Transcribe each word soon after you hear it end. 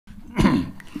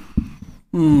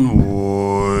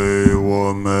Oi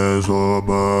wame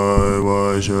soba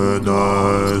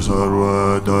vashadai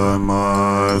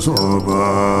sarvadharma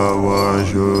soba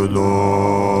vashudoha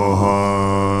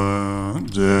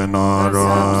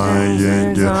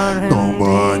jenarayenje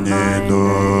tombani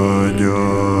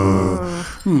dojo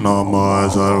nama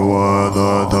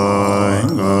sarvadata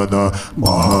ingada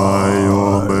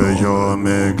mahayo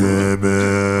bejome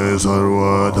gebe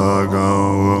sarvadhaga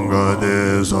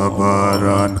ungade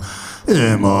saparan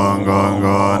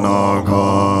Imangangana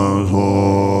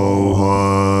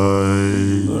sohai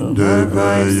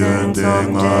Devayen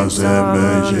tenga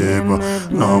semeship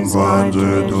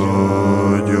Namkanzu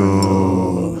dojo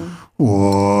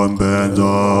Om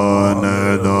benzane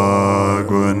da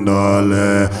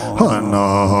gundale Hana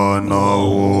hana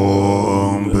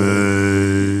om pe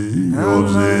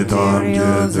Yobzi tam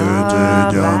jete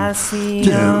jejam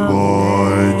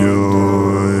Jemboy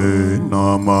jui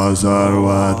Nama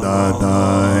sarvadata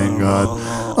ingat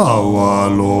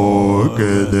Awalo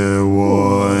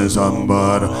kedevoy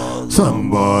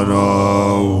sambara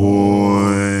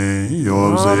hoy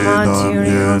Yobzidam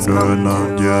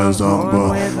yedunam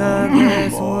jesamba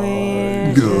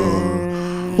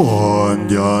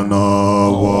Onjana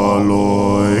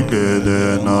valoy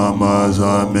kede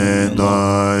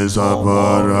namasamedai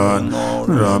saparan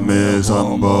Rame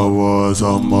sambhava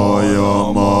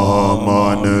samaya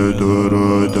mahamane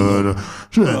durudur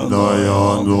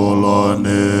Shendayan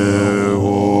zolane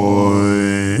hoy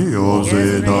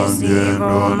Yosidam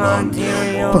jenunam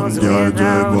Panjar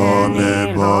jebane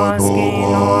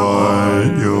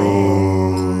padovayo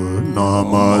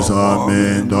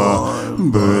Namasameda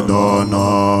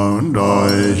Buddhanam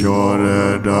Daishore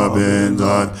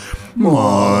Dabinzat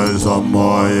Mai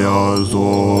Samaya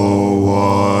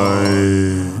Sovai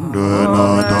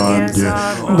Dunatanje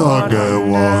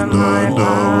Dagewang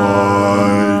Dendavai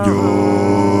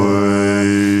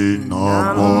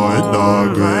Namoy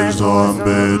Dage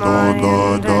Sambe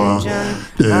Dodada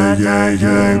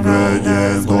Yeyen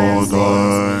Vejen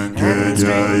Dodan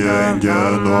Yeyen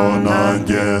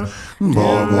Jedonanje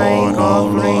Baba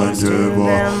nam la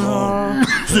jeva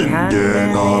Sinde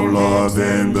nam la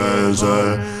bimbeze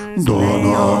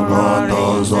Dona gata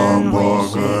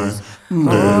sambhage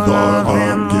Deda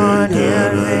nam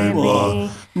jegereba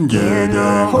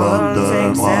Jeder kande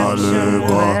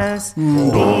maleba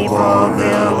Doka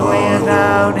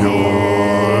without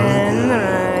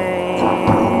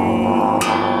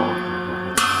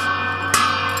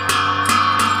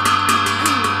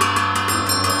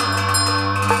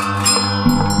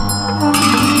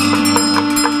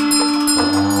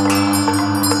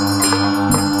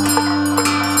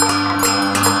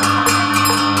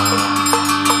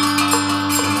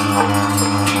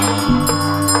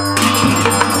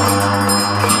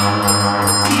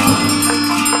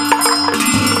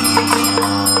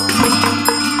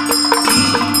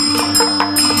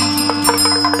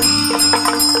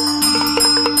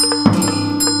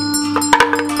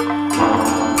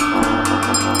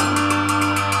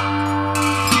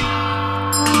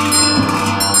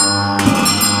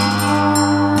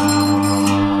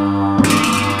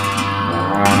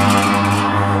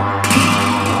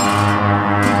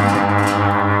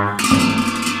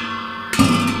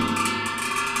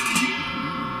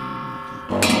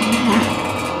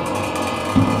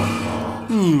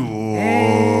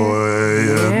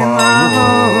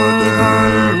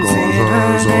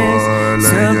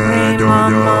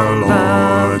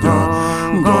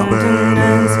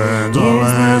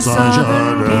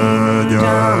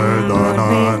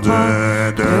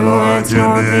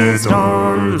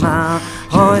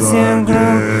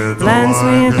Lands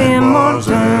with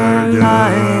immortal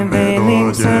life,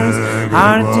 veiling stars,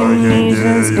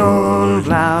 Artemisia's gold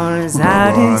flowers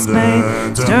at his play,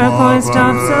 turquoise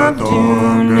tops of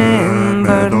tuning,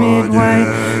 bird midway,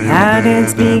 at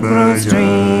its peak rose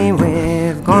tree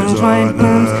with contrite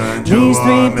blooms. These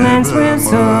three plants were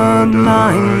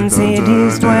sublime,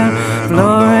 cities dwell,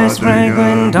 flourish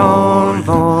fragrant all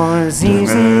 4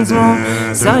 seasons long.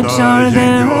 Such are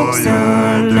their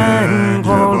excellent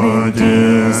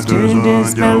qualities to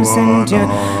dispel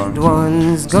sentient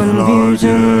one's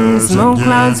confusion. Smoke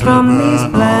clouds from these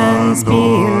plants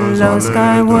below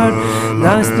skyward,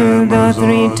 thus through the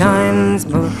 3 times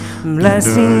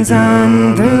blessings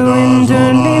and through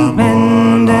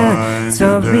interdependence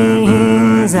of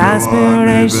beings,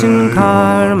 aspiration,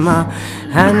 karma,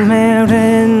 and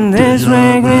merit. This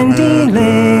fragrant tea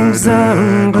lives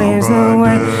and clears the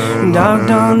way, dark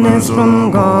darkness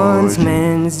from God's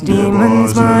men's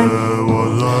demons' mind.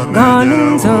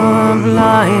 Gardens of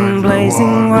light,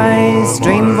 blazing ways,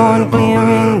 stream born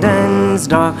clearing dense,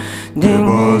 dark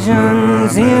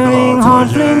divisions, hearing heart. all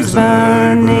flames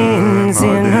burning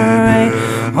in her aid.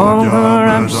 All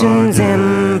corruptions,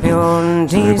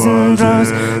 impurities, and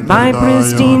dross, by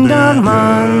pristine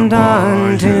Dharma,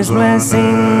 unto His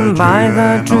blessing, by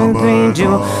the true three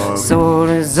jewel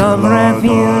swords of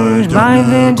refuge, by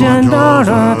vigilant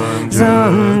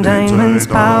some diamond's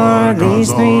power,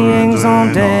 these three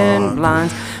exalted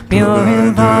blinds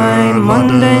purify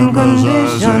mundane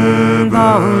condition,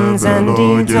 thoughts and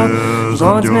deeds of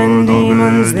gods and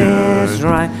demons. This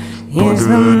right is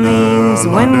the means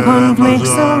when conflicts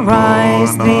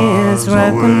arise. This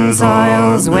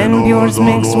reconciles when pure's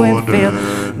mixed with filth.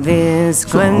 This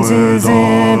cleanses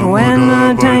it when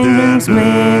attainments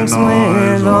mix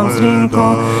with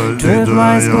obstacle. Truth,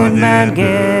 lies, good, bad,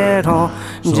 get all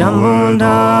jumbled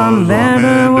up,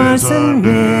 better, worse, and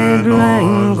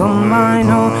middling combine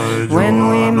all. When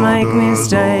we make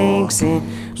mistakes in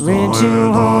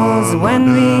rituals,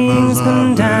 when beings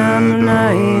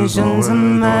contaminations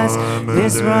amass,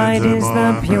 this right is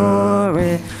the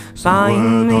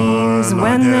purifying means.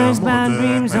 When there's bad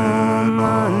dreams,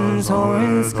 omens,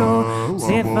 horoscopes,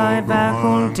 if my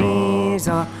faculties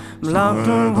are blocked,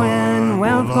 or when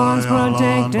wealth gods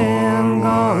protective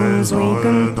gods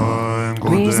weaken,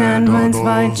 resentments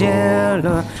by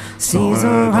jealousies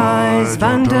arise,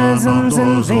 phantasms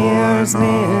and fears.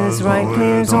 This right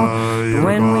clears all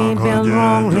when we build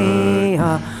wrongly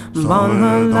upon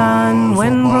the land,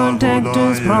 when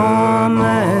protectors'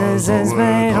 promises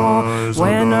fail,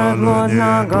 when earth lord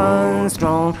Naga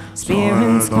strong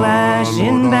spirits clash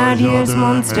in bad years,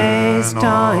 months, days,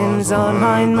 times,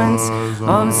 alignments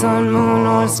of sun, moon,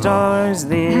 or stars.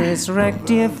 This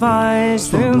rectifies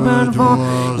through birth for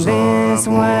this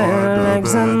well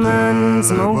examines,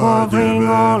 smoke offering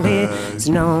all is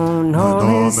known,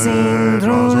 all is seen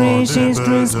through Rishi's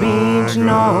true speech,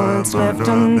 notes left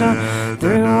under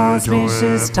through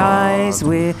auspicious ties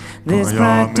with this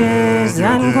practice,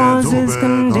 and causes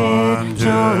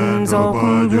conditions all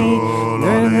complete.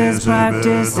 Through this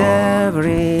practice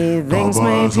everything's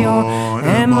made pure.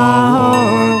 Emma,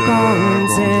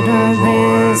 consider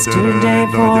this today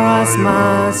for us,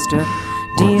 Master,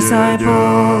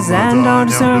 disciples, and our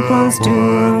circles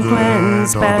to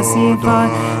cleanse, pacify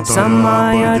some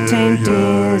attained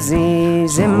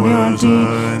disease,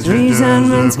 impurities,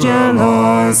 resentments,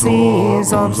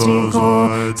 jealousies,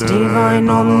 obstacles, divine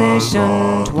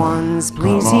omniscient ones.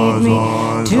 Please heed me.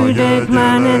 Today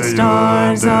planets,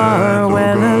 stars are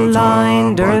well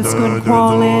aligned, Earth's good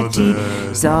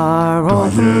qualities are all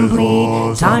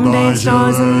complete. Time, day,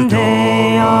 stars, and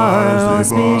day are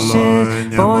auspicious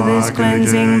for this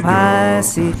cleansing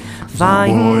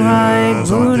pacifying right.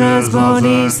 Buddha's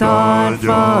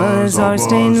bodhisattvas are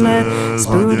stainless,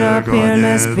 Buddha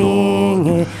peerless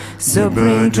being,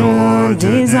 supreme truth,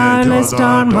 desireless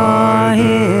Dharma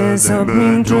is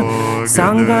supreme truth,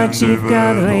 Sangha chief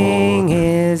gathering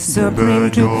is supreme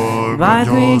truth. By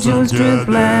three jewels truth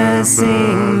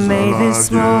blessing, may this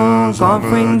smoke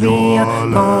offering be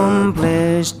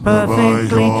accomplished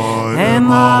perfectly.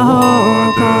 Emaho,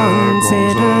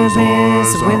 consider this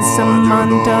with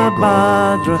Samanta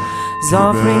Bhadra,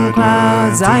 offering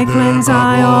clouds I cleanse,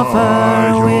 I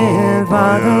offer with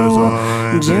Father wood,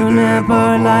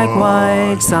 juniper like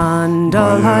white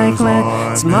sandal I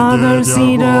cleanse, mother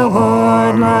cedar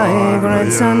wood like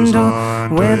red sandal,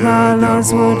 with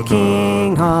aloes wood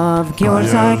king of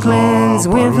cures I cleanse,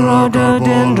 with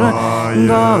rhododendron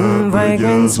gum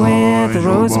fragrance, with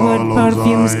rosewood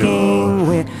perfumes king,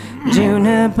 with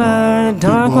juniper,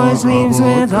 turquoise leaves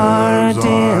with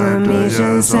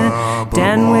artemisian scent,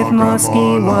 tan with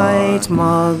musky white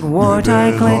mugwort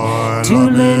I cling, to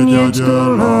lineage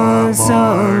guru,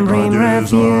 supreme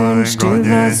refuge, to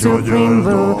the supreme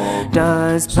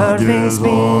Buddha's perfect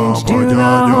speech, to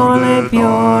the holy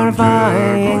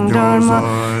purifying Dharma,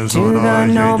 to the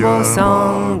noble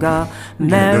Sangha,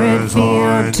 merit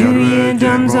field, to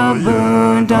yidams of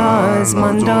Buddha's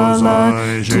mandala,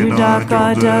 to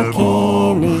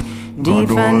Dakadakini,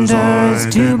 defenders,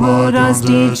 to Buddha's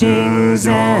teachings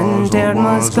and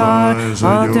Terma's guard,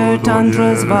 altar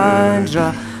tantras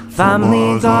Vajra,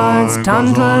 family gods,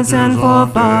 tantras and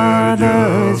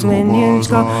forefathers, lineage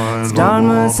gods,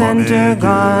 Dharma center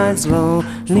gods,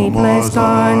 lowly place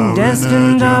God,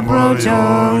 destined approach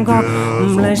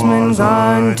accomplishment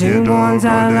God, two gods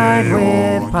allied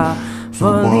with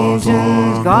powerful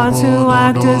legions, gods who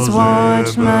act as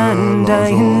watchmen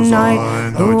day and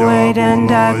night, who wait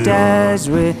and act as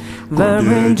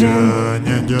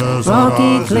virgin,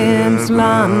 rocky cliffs,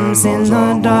 lumps in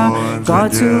the dark,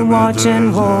 gods who watch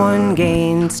and warn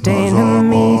against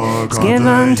enemies, give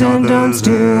antidotes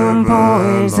to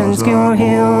poisons, cure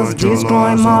hills,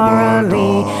 destroy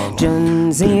morally,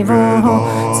 legions, evil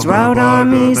hosts, rout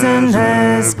armies and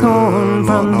escort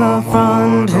from the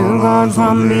front, who guard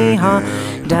from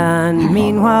behind. And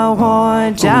meanwhile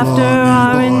watch after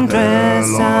our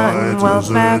interest and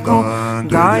wealth back home,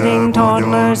 guarding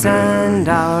toddlers and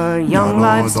our young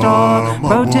livestock,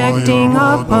 protecting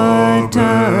our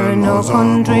paternal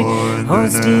country,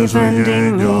 host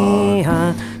defending me.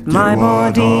 My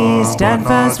body,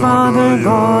 steadfast Father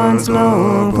God's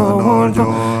local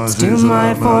gods, to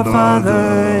my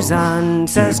forefathers,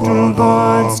 ancestral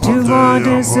gods, to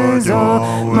goddesses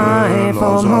of my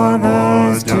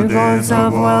foremothers, to gods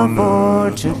of wealth,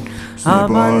 fortune,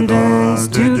 abundance,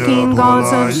 to keen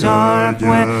gods of sharp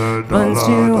weapons,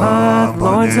 to earth,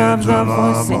 lords of the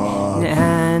forsaken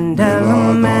and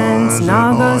elements,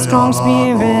 Naga, strong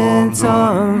spirits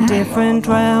of different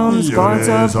realms, gods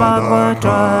of Bhagavad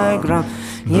Trigram.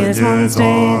 Years, one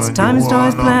states, time,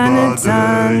 stars, planets,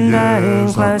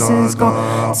 and classes,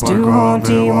 gods, two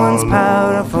haughty ones,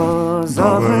 powerful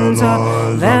sovereigns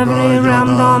of every realm,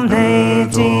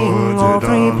 dominating all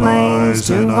three planes,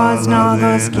 two gods,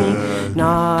 Nagas, king,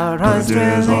 Naras,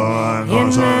 dwelling in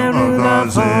Meru,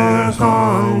 the four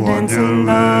continents, in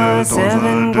the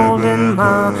seven golden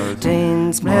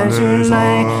mountains, pleasure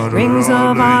lake, rings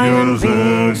of iron,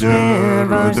 peaks,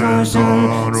 rivers,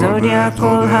 ocean,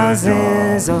 zodiacal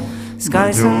houses,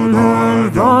 skies and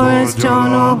moon, forest,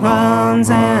 charnel grounds,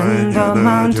 and the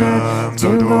mountain,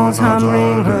 two gods,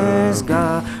 humming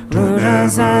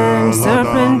Garudas and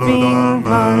serpent being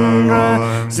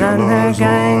plunderers and their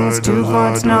gangs, two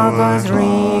gods, Nagas,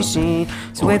 Rishi,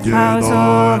 with powers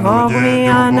of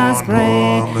Ogrianas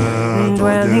great,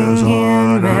 dwelling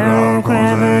in merry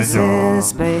crevices,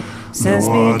 spaces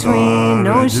between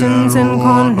oceans and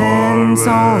continents,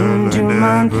 on to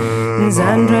mountains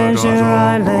and treasure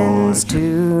islands,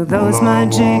 to those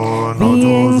magic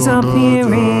beings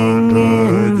appearing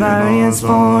in various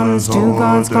forms, two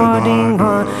gods guarding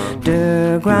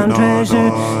underground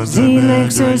treasure,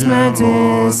 elixirs,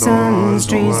 medicines,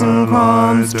 trees and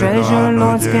crops, treasure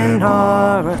lords,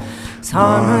 Gandhara,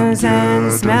 harmers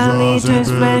and smell eaters,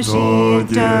 flesh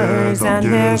eaters, and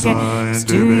their gifts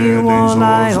to you all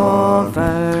I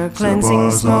offer.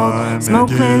 Cleansing smoke, smoke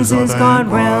cleanses God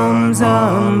realms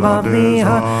above the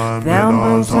earth.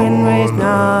 Thou twin raised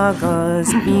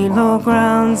Nagas below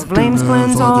grounds, flames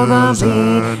cleanse all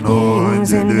the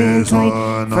beings in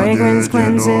between. Fragrance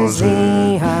cleanses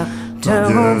the earth.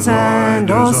 Turtles and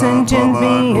all sentient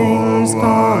beings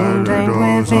contained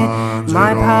within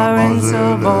my parents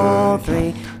of all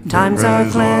three. Times are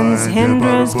cleansed,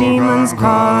 hinders, demons,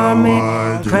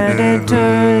 karmic,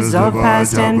 predators of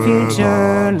past and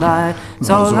future lives.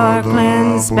 All are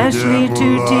cleansed, specially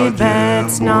to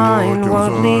Tibet's 9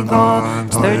 worldly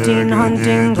gods, 13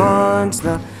 hunting gods,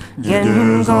 the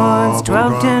Genhun gods,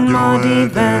 12 Tenma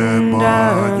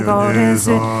defender goddesses,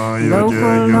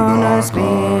 local lunar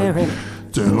spirit,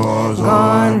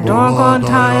 God, door God,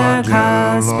 tire,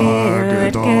 cast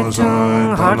spirit,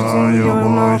 Ketung, hearts in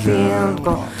your field,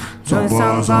 God.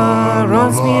 Sampa,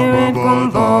 Rose Spirit,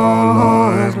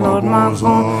 compose, Lord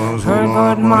Mako, her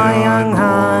God, my young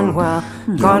hand, well,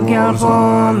 God,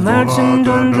 Gyalwang, merchant,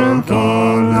 Undrum,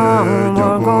 king,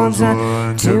 all gods,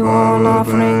 to all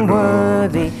offering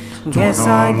worthy. Guess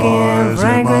I give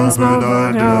fragrance, smoke,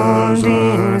 good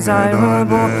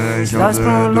desirable, thus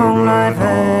prolong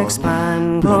life,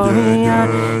 expand glory,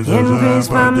 and increase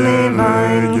family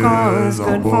line, cause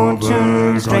good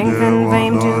fortune, strength and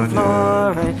fame to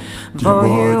flourish. For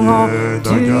you all,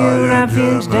 to you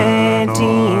refuge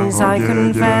deities, I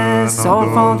confess all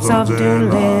faults of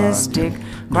dualistic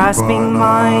grasping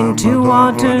mind. Two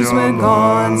waters were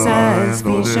gods as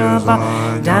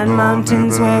Vishaba, and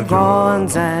mountains were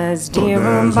gods as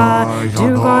Diramba.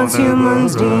 Two gods,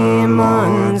 humans,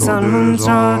 demons, sun, moon,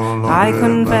 star, I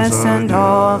confess and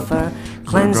offer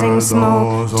cleansing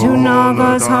smoke, two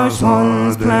Nagas, harsh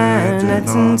ones,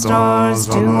 planets and stars,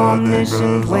 two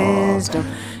omniscient wisdom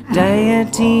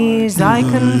deities, I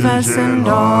confess and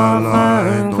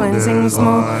offer cleansing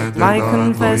smoke by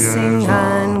confessing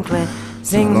and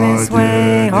cleansing this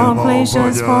way all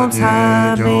places, faults,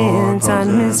 habits,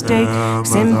 and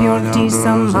mistakes, impurities,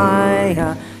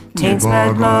 samaya, taints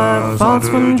bad luck, falls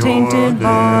from tainted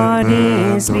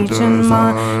bodies, speech and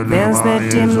mind, veils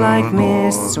that dim like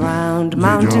mists round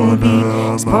mountain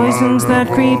peaks, poisons that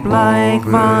creep like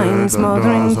vines,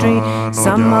 smoldering tree,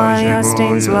 some Maya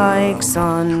stains like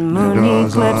sun, moon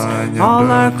eclipse, all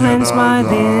are cleansed by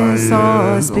this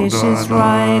auspicious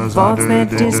rite, faults that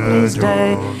displease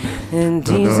day, and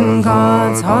teas and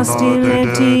gods,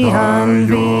 hostility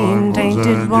unbeaten,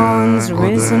 tainted bonds,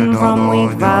 risen from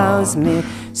weak vows,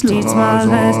 misdeeds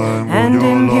malice, and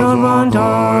impure want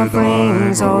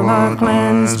offerings, all are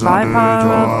cleansed by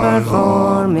power of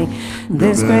performing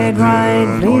this great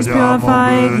rite. Please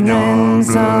purify ignorance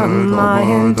of my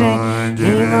intent,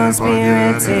 evil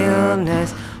spirits,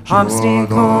 illness,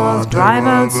 obstacles, drive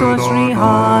out sorcery,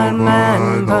 harm,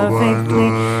 and perfectly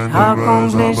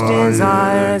accomplish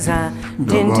desires and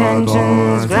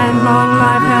intentions, grant long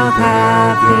life, health,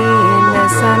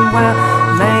 happiness, and wealth,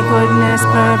 may goodness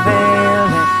prevail,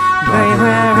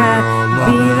 and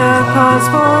be the cause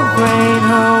for great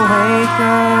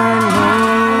awakening.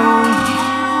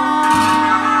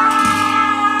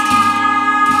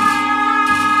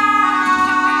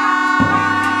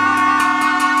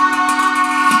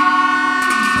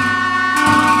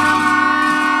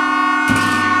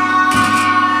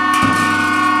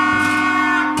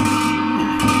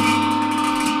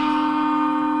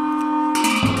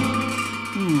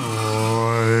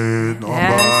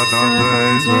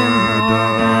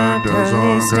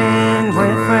 Stand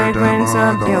with fragrance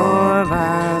of pure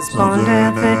vows,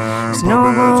 pontific,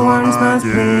 noble ones must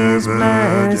please,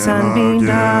 bless and be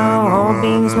thou, all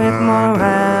beings with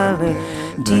morality,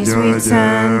 sweet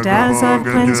scent, as of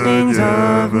cleansed stains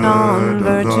of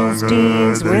non-virtuous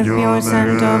deeds, with pure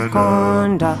scent of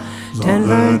conduct, 10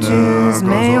 virtues,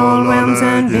 may all realms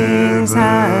and beings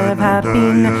have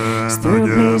happiness through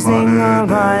pleasing the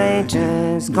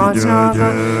righteous. God's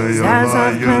novels, as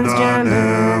I've cleansed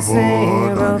jealousy,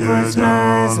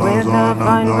 ruthlessness with the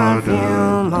fine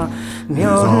perfume of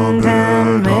pure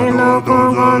and may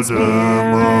local God's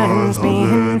spirits be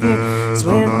infused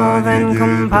with love and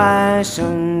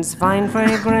compassion's fine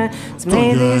fragrance.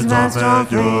 May these vast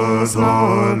offerings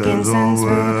smoke incense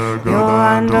with pure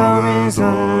and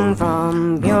arisen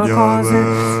from pure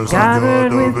causes,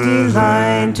 gathered with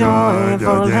delight,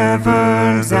 joyful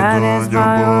efforts,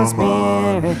 satisfy our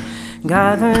spirit.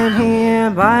 Gathered here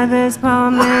by this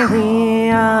power, may we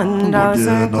and our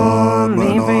circle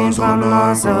be freed from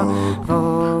loss of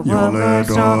hope, will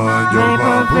bestow, may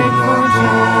perfect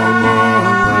fortune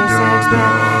increase its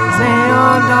grace, may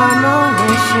all dharma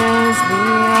wishes be